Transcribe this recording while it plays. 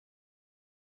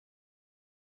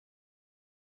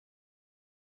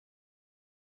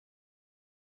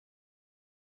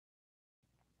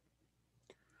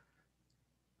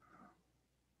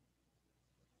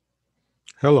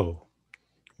Hello,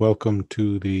 welcome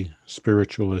to the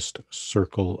Spiritualist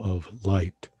Circle of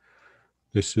Light.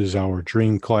 This is our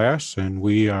dream class, and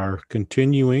we are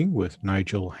continuing with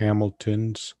Nigel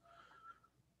Hamilton's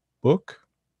book,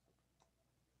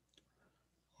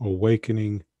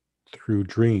 Awakening Through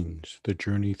Dreams, The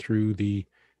Journey Through the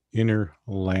Inner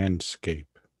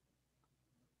Landscape.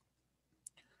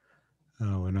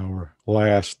 Now, in our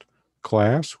last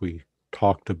class, we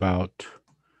talked about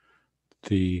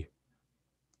the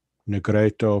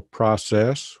Nigredo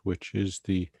process, which is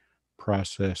the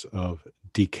process of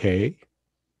decay.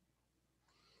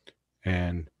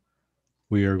 And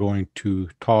we are going to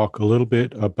talk a little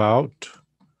bit about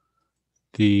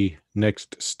the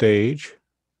next stage.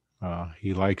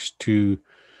 He likes to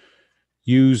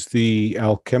use the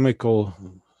alchemical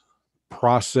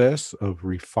process of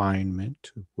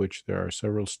refinement, of which there are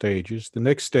several stages. The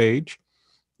next stage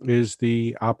is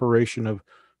the operation of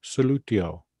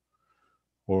Solutio,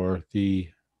 or the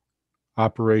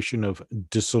operation of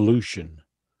dissolution.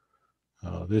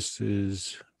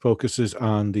 This focuses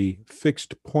on the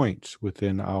fixed points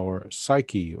within our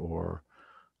psyche or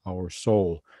our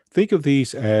soul. Think of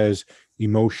these as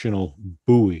emotional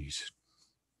buoys.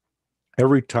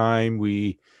 Every time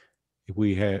we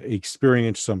have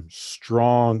experienced some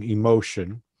strong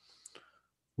emotion,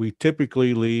 we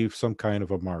typically leave some kind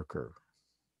of a marker.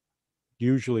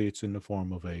 Usually it's in the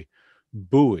form of a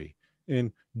buoy.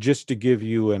 And just to give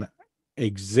you an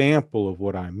example of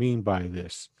what I mean by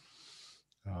this,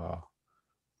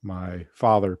 my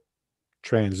father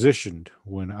transitioned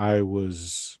when I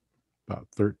was about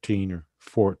 13 or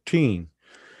 14.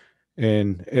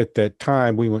 And at that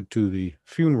time, we went to the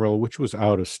funeral, which was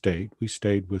out of state. We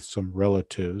stayed with some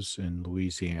relatives in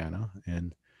Louisiana,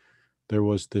 and there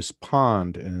was this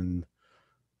pond in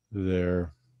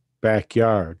their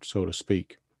backyard, so to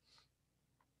speak.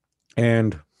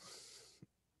 And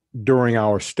during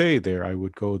our stay there, I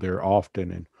would go there often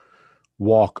and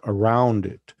walk around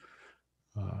it.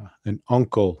 An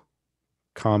uncle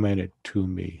commented to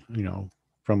me,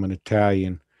 from an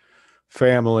Italian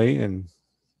family, and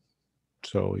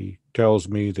so he tells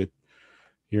me that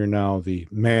you're now the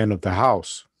man of the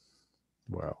house.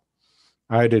 Well,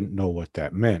 I didn't know what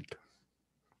that meant.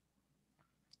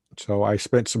 So I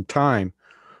spent some time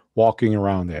walking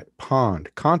around that pond,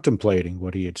 contemplating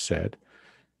what he had said,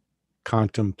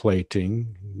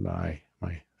 contemplating my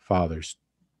father's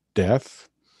death.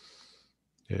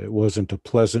 It wasn't a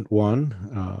pleasant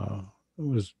one. It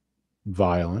was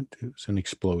violent. It was an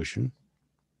explosion.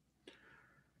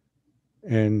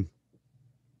 And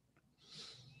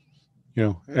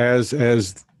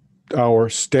as our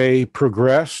stay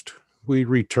progressed, we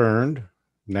returned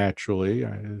naturally.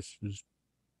 This was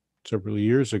several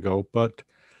years ago, but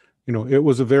it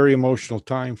was a very emotional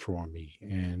time for me,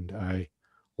 and I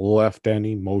left an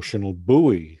emotional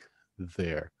buoy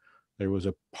there. There was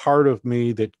a part of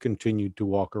me that continued to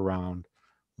walk around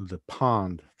the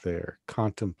pond there,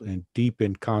 and deep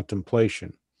in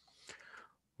contemplation.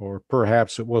 Or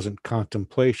perhaps it wasn't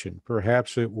contemplation.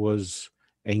 Perhaps it was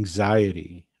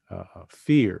anxiety,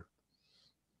 fear.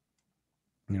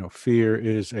 Fear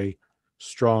is a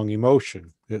strong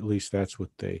emotion. At least that's what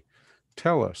they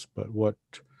tell us. But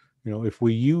if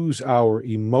we use our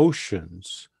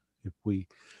emotions, if we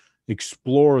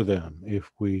explore them, if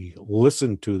we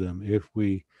listen to them, if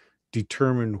we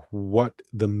determine what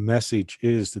the message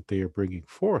is that they are bringing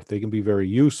forth, they can be very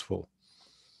useful.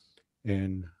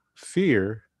 And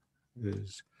fear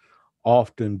is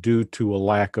often due to a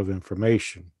lack of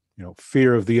information.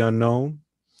 Fear of the unknown.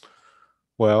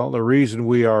 Well, the reason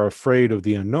we are afraid of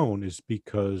the unknown is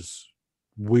because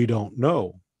we don't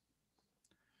know.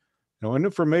 And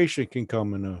information can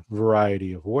come in a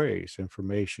variety of ways.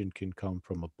 Information can come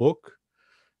from a book.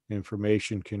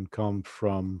 Information can come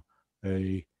from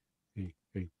a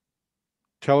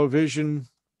television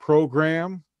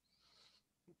program,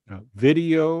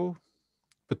 video.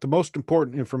 But the most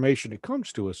important information that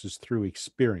comes to us is through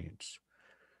experience.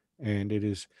 And it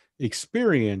is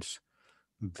experience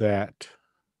that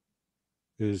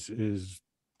is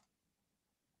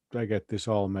I got this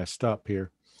all messed up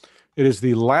here. It is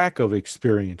the lack of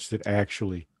experience that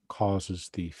actually causes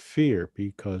the fear,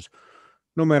 because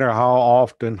no matter how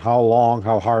often, how long,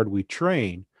 how hard we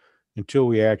train, until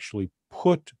we actually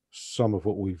put some of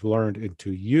what we've learned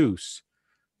into use,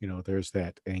 there's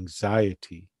that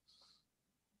anxiety.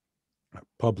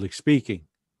 Public speaking.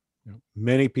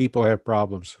 Many people have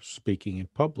problems speaking in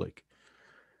public.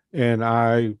 And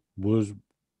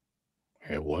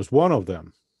it was one of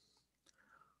them.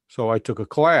 So I took a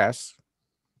class,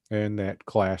 and that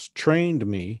class trained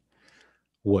me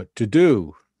what to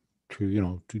do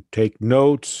to take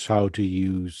notes, how to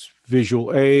use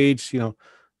visual aids.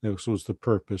 This was the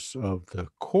purpose of the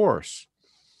course.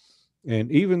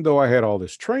 And even though I had all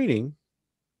this training,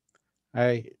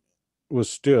 I was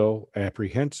still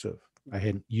apprehensive. I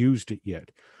hadn't used it yet.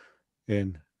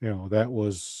 And, that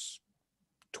was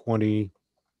 20,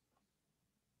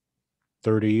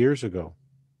 30 years ago.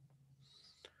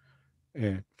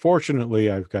 And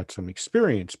fortunately, I've got some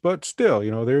experience, but still,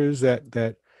 there is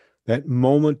that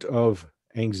moment of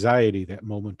anxiety, that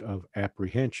moment of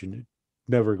apprehension. It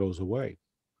never goes away.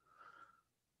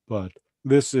 But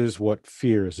this is what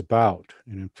fear is about.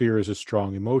 And fear is a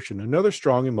strong emotion. Another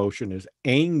strong emotion is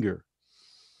anger.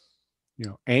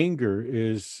 Anger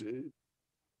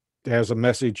has a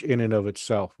message in and of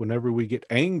itself. Whenever we get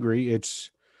angry,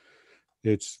 it's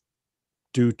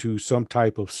due to some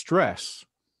type of stress,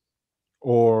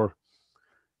 or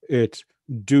it's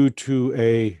due to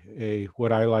a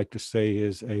what I like to say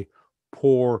is a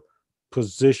poor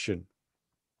position.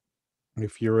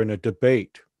 If you're in a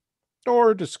debate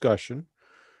or a discussion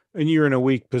and you're in a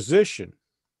weak position,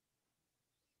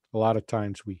 a lot of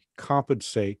times we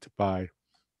compensate by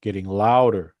getting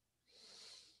louder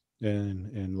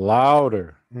and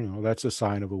louder. That's a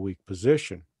sign of a weak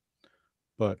position.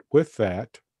 But with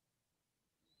that,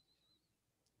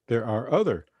 there are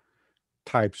other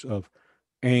types of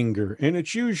anger, and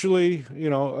it's usually,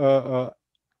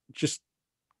 just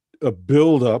a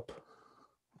buildup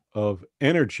of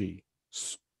energy,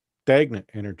 stagnant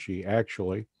energy,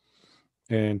 actually.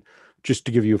 And just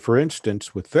to give you, for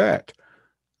instance, with that,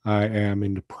 I am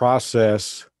in the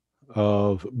process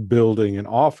of building an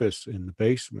office in the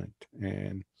basement.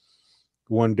 And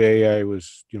one day I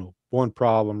was, one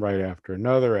problem right after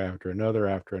another, after another,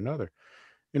 after another.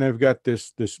 And I've got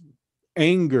this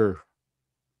anger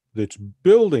that's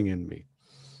building in me.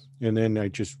 And then I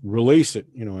just release it,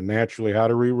 and naturally, how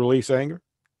do we release anger?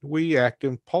 We act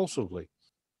impulsively.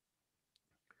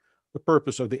 The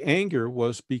purpose of the anger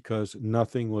was because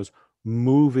nothing was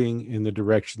moving in the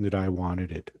direction that I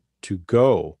wanted it to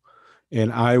go.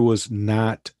 And I was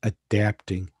not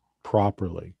adapting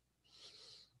properly.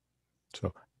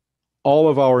 So all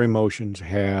of our emotions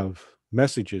have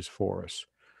messages for us.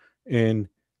 And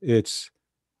it's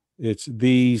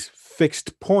these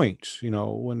fixed points,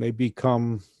 when they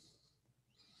become,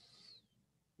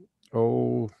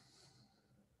 not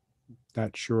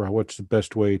sure what's the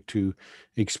best way to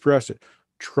express it.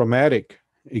 Traumatic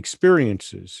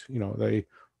experiences, they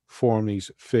form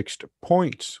these fixed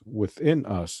points within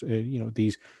us,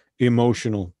 these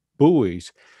emotional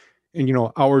buoys. And, they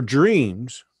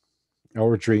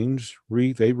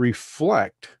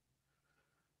reflect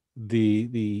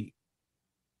the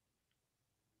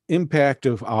impact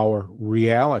of our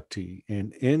reality.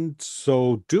 And in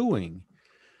so doing,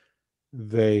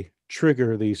 they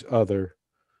trigger these other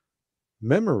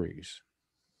memories.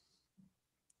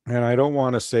 And I don't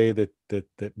want to say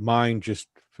that mine just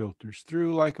filters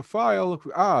through like a file.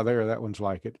 There, that one's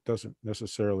like it. It doesn't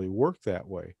necessarily work that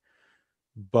way.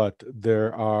 But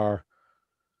there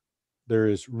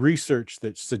is research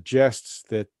that suggests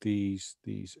that these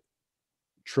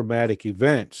traumatic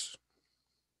events,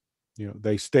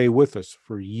 they stay with us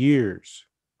for years,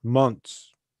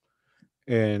 months.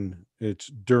 And it's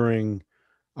during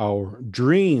our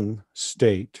dream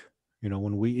state,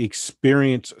 when we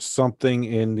experience something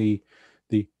in the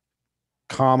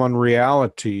common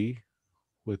reality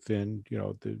within,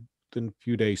 the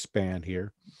few day span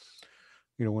here,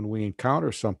 when we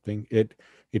encounter something, it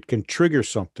can trigger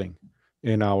something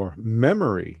in our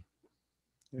memory.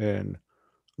 And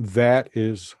that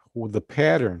is the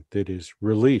pattern that is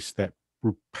released. That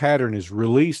pattern is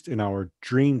released in our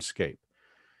dreamscape.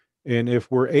 And if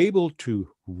we're able to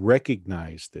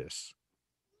recognize this,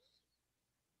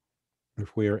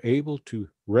 if we are able to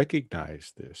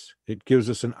recognize this, it gives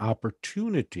us an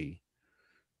opportunity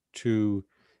to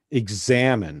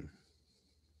examine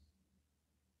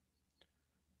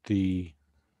the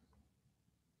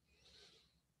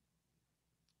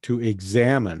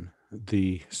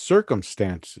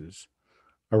circumstances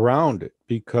around it,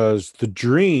 because the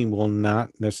dream will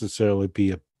not necessarily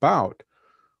be about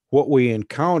what we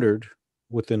encountered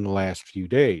within the last few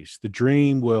days. The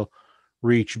dream will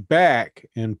reach back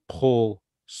and pull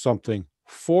something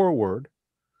forward.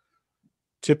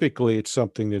 Typically, it's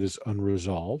something that is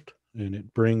unresolved, and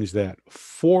it brings that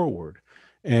forward.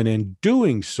 And in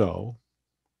doing so,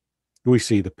 we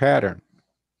see the pattern.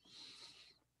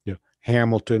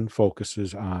 Hamilton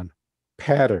focuses on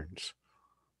patterns.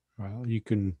 Well, you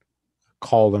can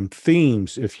call them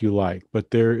themes if you like, but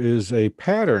there is a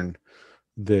pattern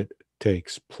that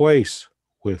takes place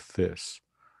with this.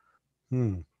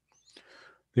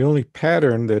 The only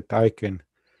pattern that I can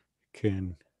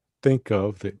think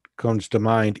of that comes to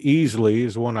mind easily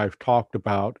is one I've talked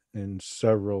about in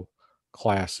several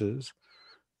classes,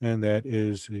 and that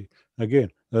is,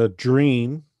 again, a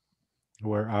dream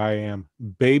where I am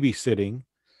babysitting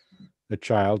a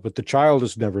child, but the child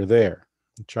is never there.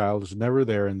 The child is never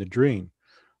there in the dream,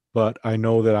 but I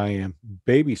know that I am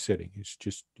babysitting. It's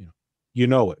just, you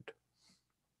know it.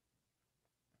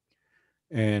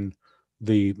 And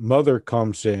the mother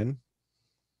comes in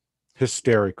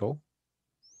hysterical,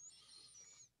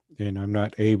 and I'm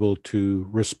not able to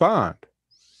respond.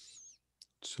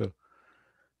 So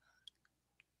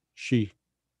she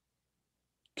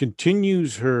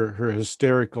continues her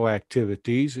hysterical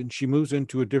activities, and she moves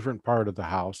into a different part of the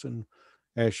house. And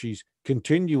as she's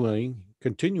continually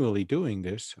doing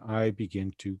this, I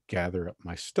begin to gather up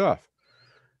my stuff,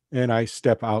 and I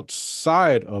step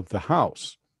outside of the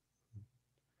house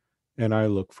and I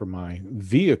look for my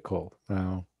vehicle.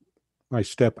 Now I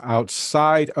step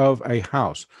outside of a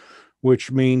house,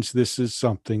 which means this is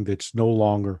something that's no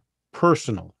longer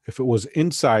personal. If it was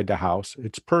inside the house,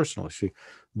 it's personal. See,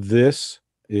 this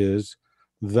is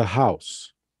the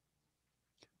house.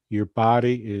 Your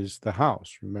body is the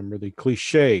house. Remember the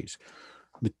cliches,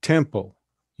 the temple,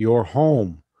 your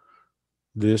home.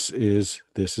 This is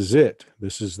it.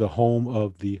 This is the home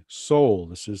of the soul.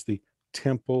 This is the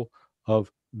temple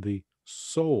of the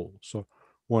soul. So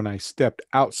when I stepped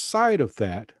outside of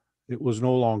that, it was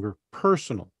no longer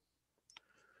personal.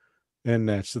 And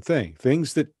that's the thing.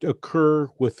 Things that occur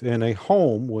within a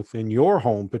home, within your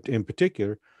home, but in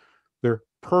particular, they're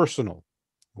personal.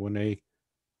 When they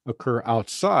occur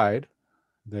outside,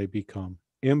 they become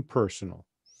impersonal,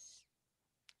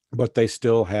 but they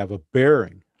still have a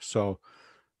bearing. So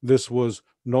this was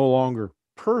no longer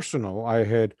personal. I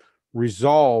had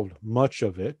resolved much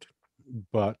of it,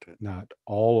 but not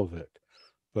all of it.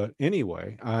 But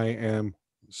anyway, I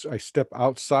step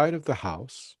outside of the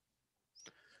house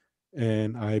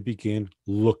and I begin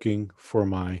looking for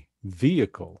my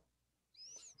vehicle.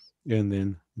 And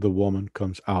then the woman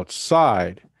comes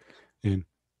outside and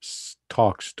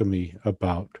talks to me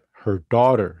about her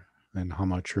daughter and how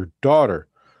much her daughter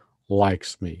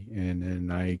likes me.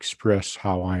 And I express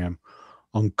how I am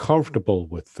uncomfortable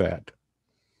with that.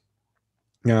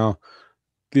 Now,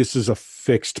 this is a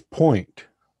fixed point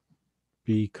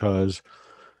because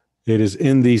it is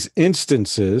in these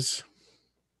instances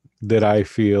that I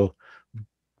feel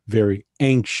very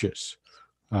anxious.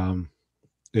 In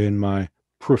my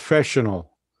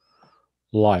professional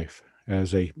life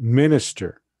as a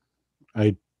minister,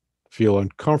 I feel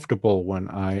uncomfortable when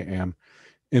I am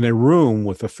in a room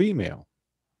with a female.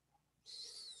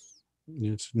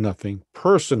 It's nothing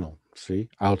personal, see,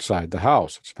 outside the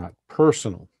house. It's not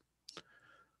personal.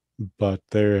 But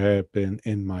there have been,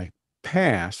 in my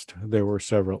past, there were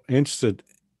several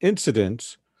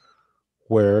incidents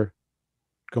where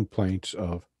complaints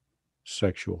of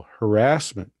sexual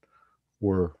harassment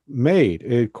were made.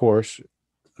 Of course,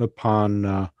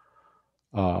 upon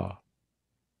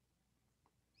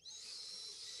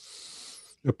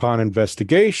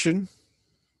investigation,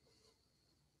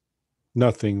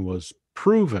 nothing was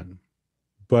proven,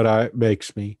 but it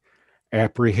makes me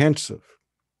apprehensive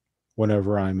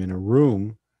whenever I'm in a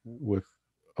room with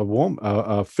a woman,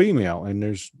 a female, and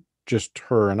there's just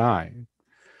her and I.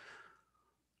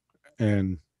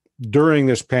 And during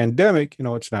this pandemic,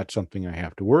 it's not something I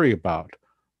have to worry about,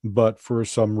 but for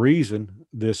some reason,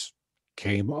 this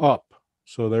came up.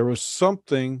 So there was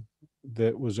something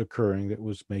that was occurring that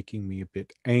was making me a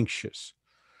bit anxious.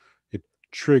 It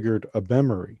triggered a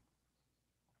memory.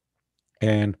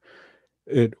 And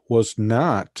it was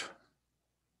not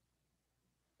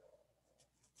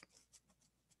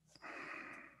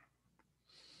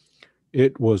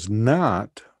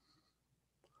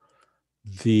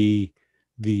the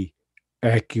the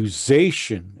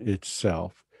accusation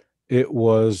itself. It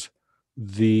was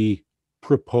the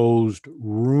proposed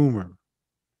rumor,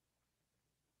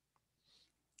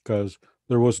 because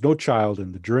there was no child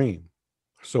in the dream.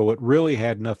 So it really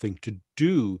had nothing to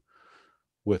do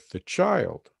with the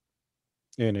child.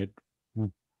 And it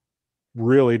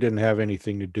really didn't have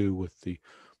anything to do with the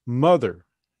mother,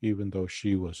 even though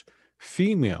she was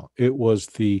female. It was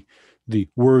the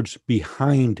words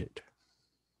behind it.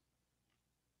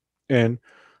 And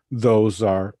those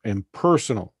are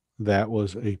impersonal. That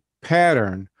was a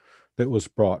pattern that was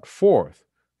brought forth.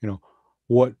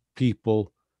 What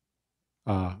people,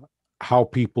 how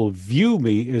people view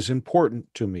me is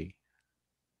important to me.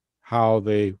 How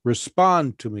they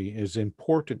respond to me is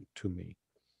important to me.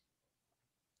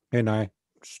 And I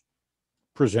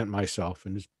present myself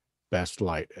in as best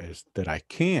light as that I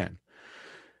can.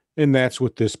 And that's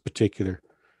what this particular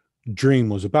dream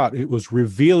was about. It was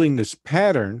revealing this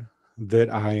pattern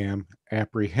that I am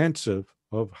apprehensive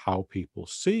of how people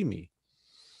see me.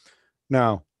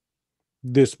 Now,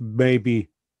 this may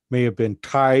have been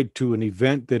tied to an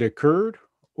event that occurred,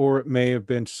 or it may have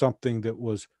been something that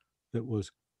was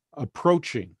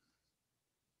approaching.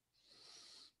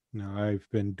 Now, I've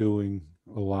been doing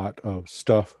a lot of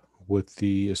stuff with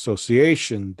the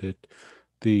association that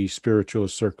the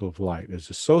Spiritualist Circle of Light is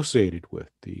associated with,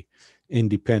 the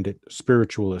Independent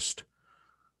Spiritualist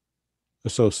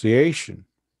Association.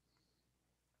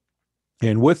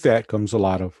 And with that comes a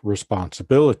lot of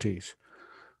responsibilities.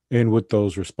 And with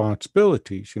those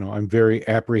responsibilities, I'm very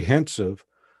apprehensive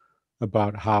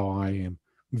about how I am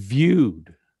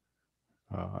viewed.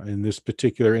 In this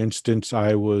particular instance,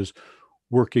 I was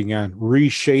working on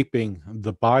reshaping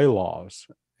the bylaws,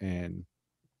 and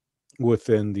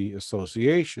within the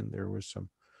association, there were some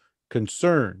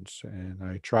concerns, and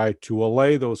I tried to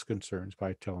allay those concerns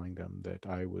by telling them that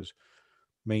I was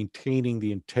maintaining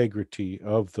the integrity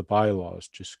of the bylaws,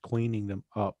 just cleaning them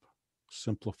up,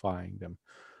 simplifying them.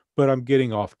 But I'm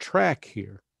getting off track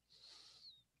here.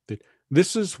 That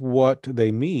this is what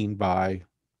they mean by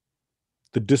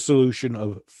the dissolution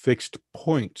of fixed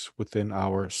points within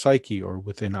our psyche or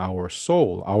within our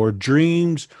soul. Our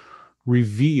dreams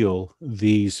reveal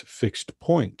these fixed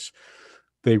points.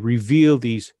 They reveal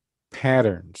these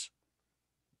patterns.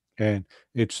 And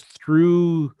it's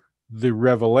through the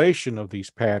revelation of these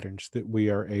patterns that we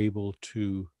are able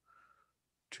to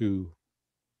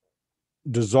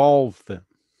dissolve them.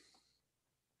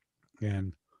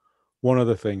 And one of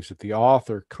the things that the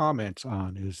author comments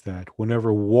on is that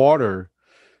whenever water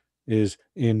is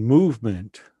in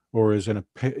movement or is an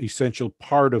essential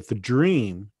part of the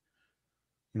dream,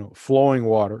 flowing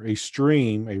water, a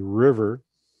stream, a river,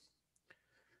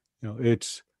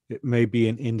 it may be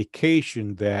an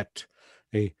indication that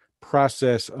a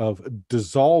process of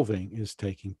dissolving is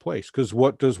taking place. Because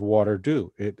what does water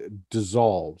do? It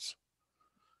dissolves.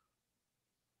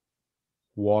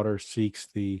 Water seeks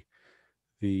the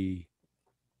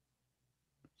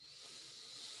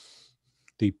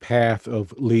path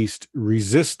of least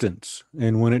resistance.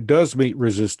 And when it does meet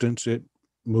resistance, it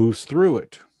moves through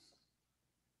it.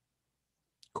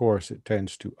 Of course, it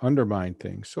tends to undermine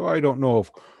things. So I don't know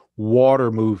if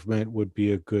water movement would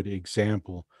be a good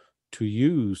example to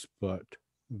use, but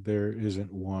there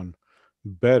isn't one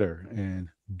better. And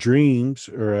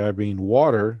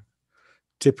water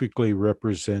typically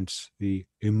represents the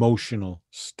emotional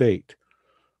state.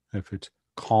 If it's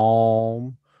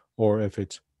calm or if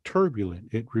it's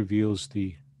turbulent, it reveals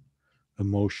the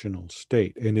emotional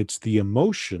state. And it's the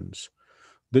emotions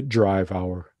that drive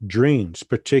our dreams,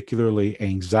 particularly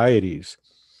anxieties.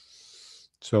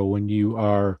 So when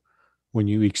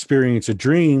you experience a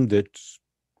dream that's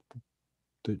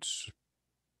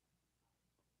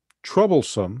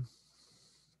troublesome,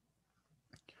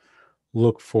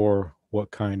 look for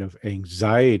what kind of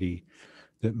anxiety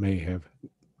that may have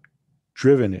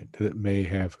driven it, that may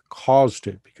have caused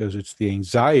it, because it's the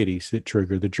anxieties that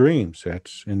trigger the dreams.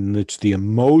 It's the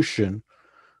emotion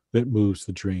that moves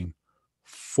the dream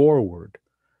forward.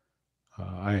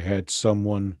 I had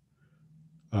someone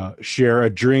share a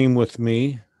dream with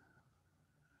me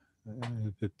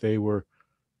that they were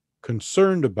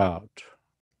concerned about.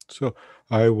 So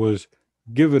I was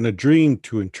given a dream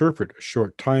to interpret a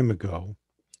short time ago,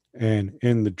 and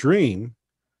in the dream,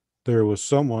 there was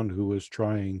someone who was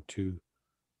trying to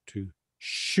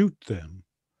shoot them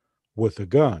with a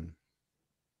gun.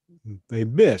 They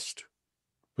missed,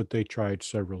 but they tried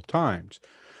several times.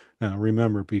 Now,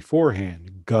 remember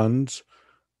beforehand, guns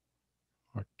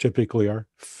are typically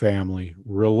family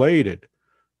related.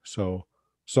 So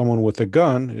someone with a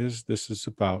gun this is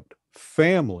about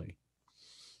family.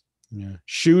 Yeah.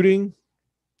 Shooting,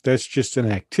 that's just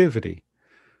an activity,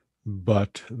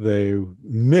 but they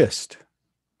missed.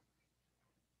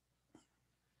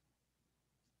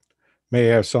 May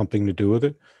have something to do with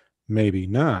it, maybe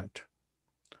not.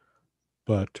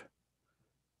 But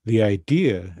the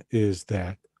idea is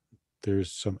that there's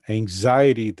some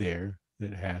anxiety there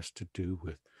that has to do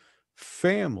with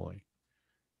family.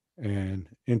 And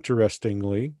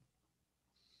interestingly,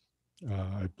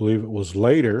 I believe it was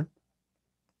later,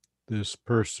 this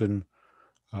person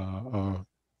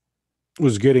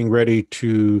was getting ready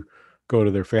to go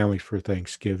to their family for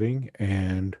Thanksgiving,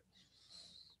 and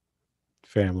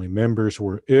family members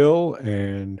were ill,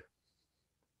 and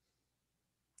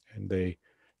they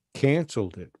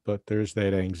canceled it. But there's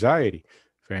that anxiety,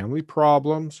 family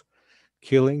problems,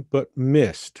 killing, but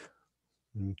missed.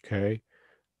 Okay.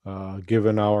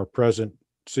 Given our present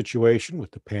situation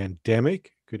with the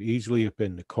pandemic, could easily have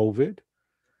been the COVID,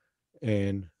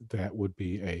 and that would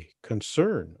be a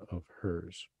concern of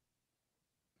hers.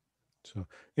 So,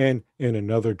 and in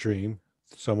another dream,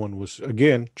 someone was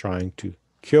again trying to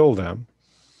kill them,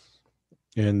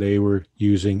 and they were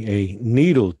using a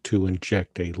needle to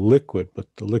inject a liquid, but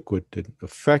the liquid didn't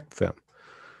affect them.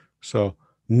 So,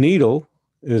 needle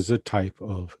is a type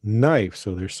of knife.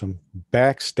 So there's some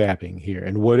backstabbing here.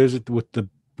 And what is it with the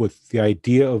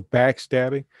idea of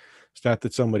backstabbing? It's not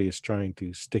that somebody is trying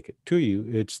to stick it to you.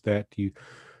 It's that you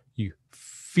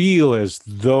feel as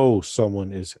though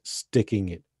someone is sticking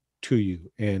it to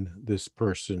you, and this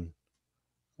person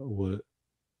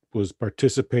was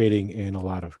participating in a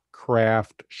lot of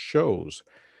craft shows,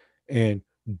 and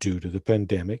due to the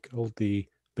pandemic,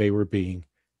 they were being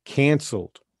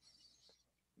canceled,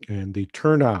 and the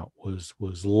turnout was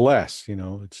less.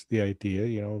 It's the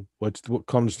idea. What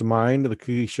comes to mind? The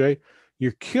cliche: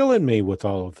 "You're killing me with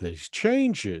all of these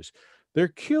changes. They're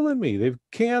killing me. They've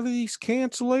these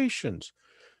cancellations."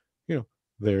 You know,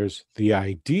 there's the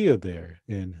idea there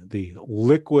in the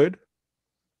liquid.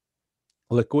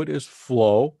 Liquid is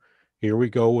flow. Here we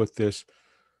go with this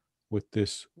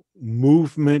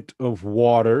movement of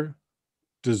water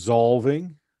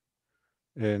dissolving,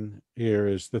 and here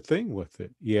is the thing with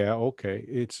it. Yeah, okay,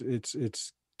 it's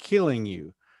killing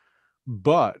you,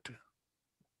 but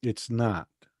it's not.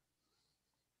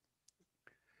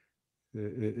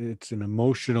 It's an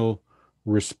emotional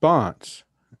response,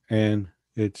 and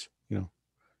it's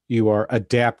you are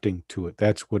adapting to it.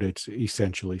 That's what it's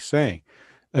essentially saying.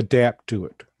 Adapt to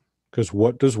it. Because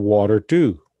what does water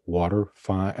do? Water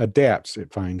adapts.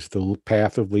 It finds the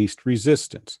path of least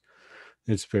resistance.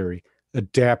 It's very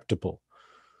adaptable.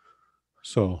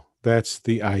 So that's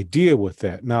the idea with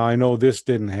that. Now, I know this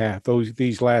didn't have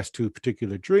these last two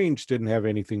particular dreams didn't have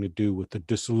anything to do with the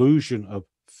dissolution of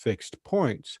fixed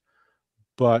points,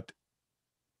 but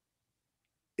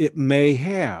it may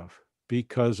have,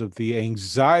 because of the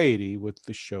anxiety with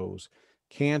the shows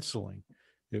canceling.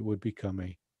 It would become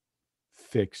a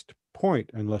fixed point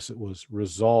unless it was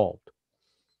resolved.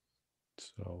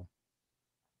 So,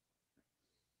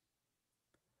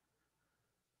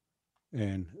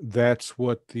 and that's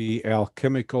what the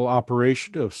alchemical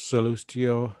operation of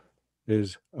Solutio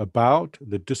is about: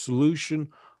 the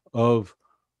dissolution of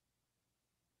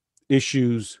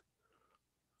issues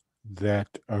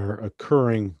that are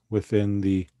occurring within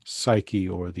the psyche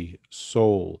or the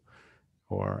soul,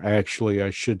 or actually, I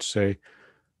should say,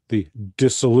 the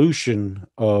dissolution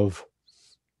of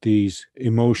these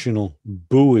emotional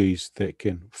buoys that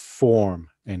can form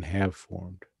and have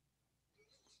formed.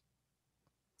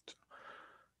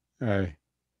 I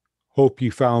hope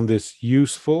you found this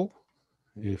useful.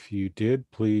 If you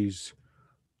did, please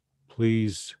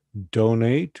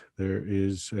donate. There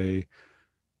is a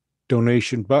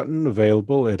donation button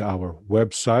available at our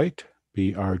website,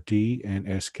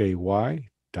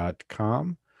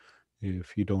 brdndsky.com.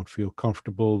 If you don't feel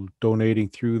comfortable donating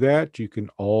through that, you can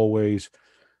always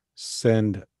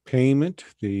send payment.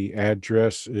 The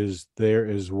address is there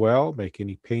as well. Make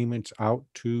any payments out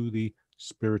to the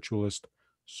Spiritualist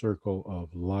Circle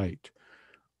of Light.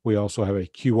 We also have a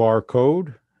QR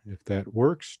code. If that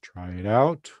works, try it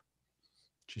out.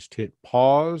 Just hit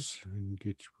pause and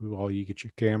while you get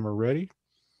your camera ready.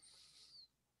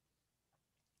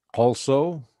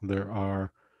 Also, there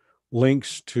are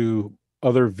links to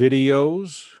other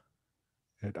videos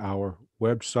at our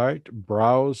website.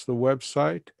 Browse the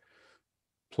website.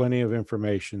 Plenty of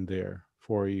information there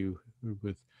for you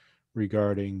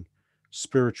regarding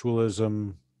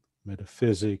spiritualism,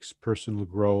 metaphysics, personal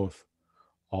growth,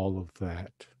 all of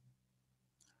that.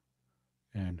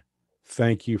 And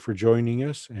thank you for joining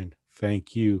us, and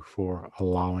thank you for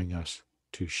allowing us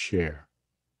to share.